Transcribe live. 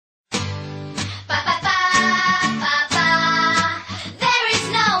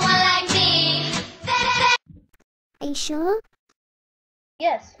you sure?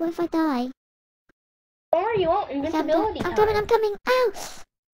 Yes. What if I die? Don't worry, you won't. Invincibility I'm time. coming. Ow!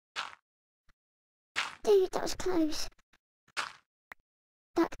 Dude, that was close.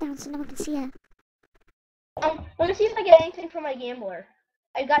 Duck down so no one can see her. Let me see if I get anything from my gambler.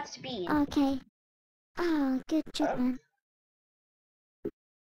 I got speed. Okay. Oh, good job, man.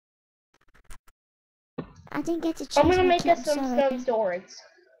 I didn't get to choose I'm gonna my make kit, us some sorry. stone swords.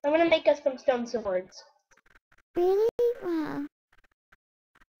 I'm gonna make us some stone swords. Really? Wow.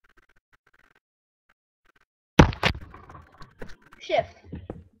 Shift.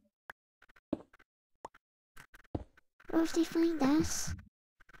 What if they find us?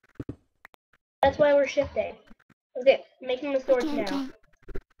 That's why we're shifting. Okay, making the swords now.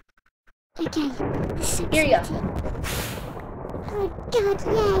 Okay. This is so Here you exciting. Oh god,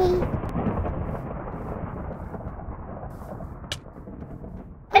 yay!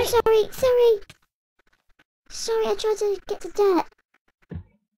 Hey. Oh, sorry! Sorry, I tried to get to dirt.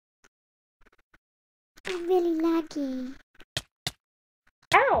 I'm really laggy.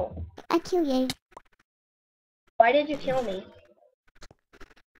 Ow! I kill you. Why did you kill me?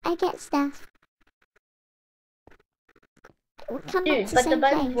 I get stuff. We'll come back Dude, to the but the same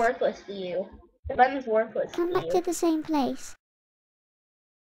button's place. worthless to you. The button's worthless Come to back you. to the same place.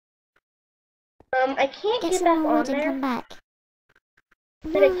 I can't get some back more on wood and there. come back.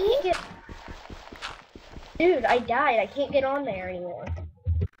 But I can't get... Dude, I died. I can't get on there anymore.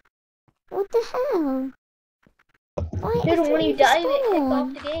 What the hell? Why? Dude, when you die, you get kicked respawn.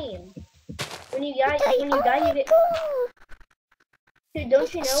 off the game. When you die, Oh you get... God. Dude,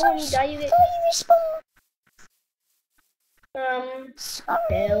 don't you know when you die, you get... Sorry.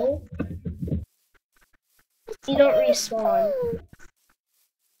 No. You don't respawn.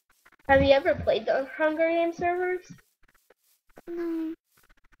 Have you ever played the Hunger Games servers? No.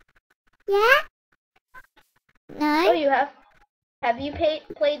 Yeah? No? Oh, you have? Have you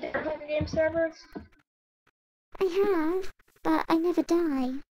played the Hunger Games servers? I have, but I never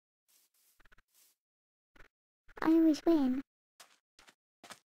die. I always win.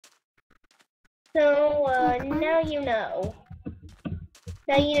 So, now you know.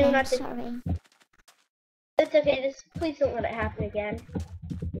 Now you know not to... Sorry. It's okay, just please don't let it happen again.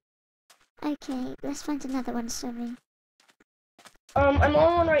 Okay, let's find another one, sorry. I'm on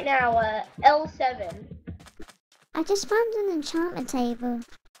one right now, L7. I just found an enchantment table.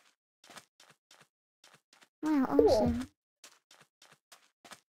 Wow, awesome.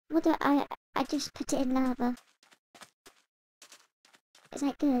 What do I just put it in lava. Is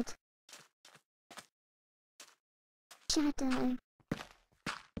that good? Shadow.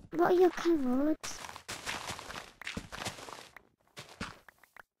 What are your codes?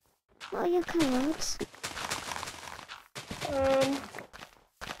 What are your codes?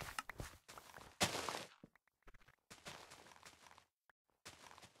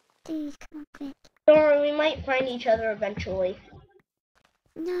 Dude, come on quick. Don't worry, we might find each other eventually.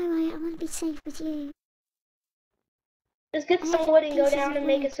 No, I want to be safe with you. Just get some wood and go down and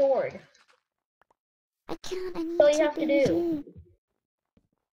make a sword. I can't, I need That's all you to have be to with do. you.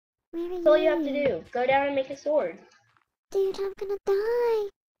 Where are you? That's all you have to do. Go down and make a sword. Dude, I'm gonna die.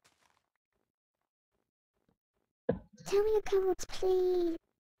 Tell me your codes, please.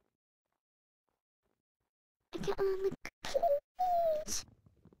 I can't, oh my god, please.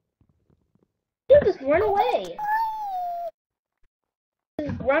 Dude, just run away.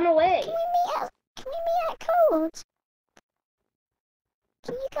 Just run away. Can we meet at codes?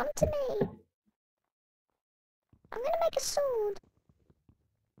 Can you come to me? I'm gonna make a sword.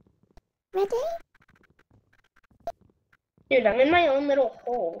 Ready? Dude, I'm in my own little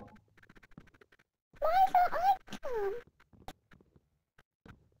hole. Why can't I come?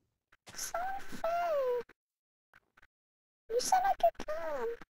 So unfair. You said I could come.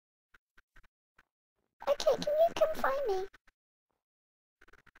 Okay, can you come find me?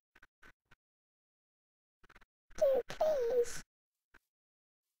 Dude, please.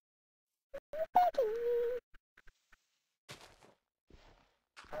 I'm begging you.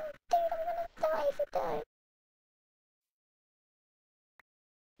 Oh, dude, I'm gonna die if you don't.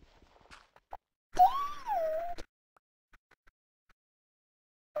 Dude!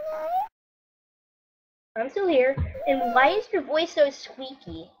 Hello? I'm still here. And why is your voice so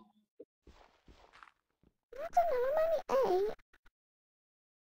squeaky? I don't know, I'm only 8.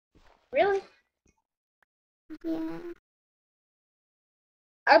 Really? Yeah.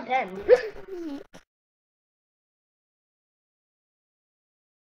 I'm 10. Nick.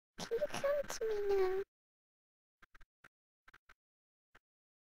 Can you come to me now?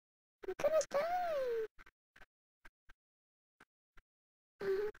 I'm gonna die.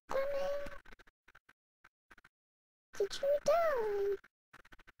 Oh, damn it. did you die?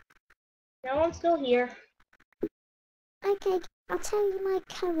 No, I'm still here. Okay, I'll tell you my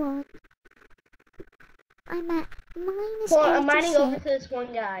code. I'm at minus Hold on, I'm mining 86. over to this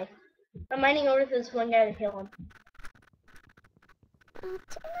one guy. I'm mining over to this one guy to kill him. I don't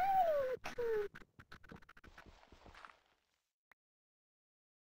really want to come.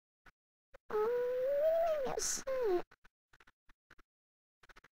 Oh, you really made me upset.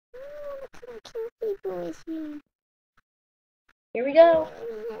 I don't want to come and kill people with you. Here we go.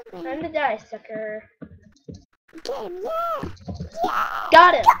 Let me. Time to die, sucker. Get him, yeah! Yeah!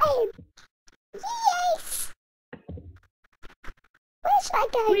 Got him! Got him! Yes! Where should I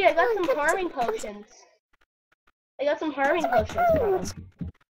go? Wait, I got Come on, some come harming come potions. I got some harming to my potions from him. codes.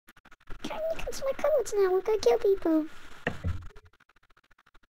 Can you come to my codes now? We'll go kill people.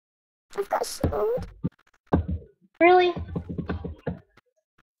 I've got a sword. Really?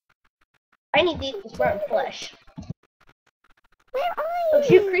 I need these to rotten flesh. Where are you? Oh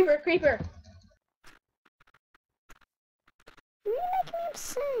shoot, creeper, creeper! You're making me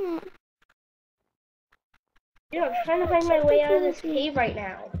upset. Dude, I'm trying to find my way out of this cave right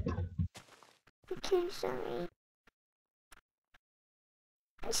now. Okay, sorry.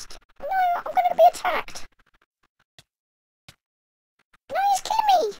 No, I'm gonna be attacked.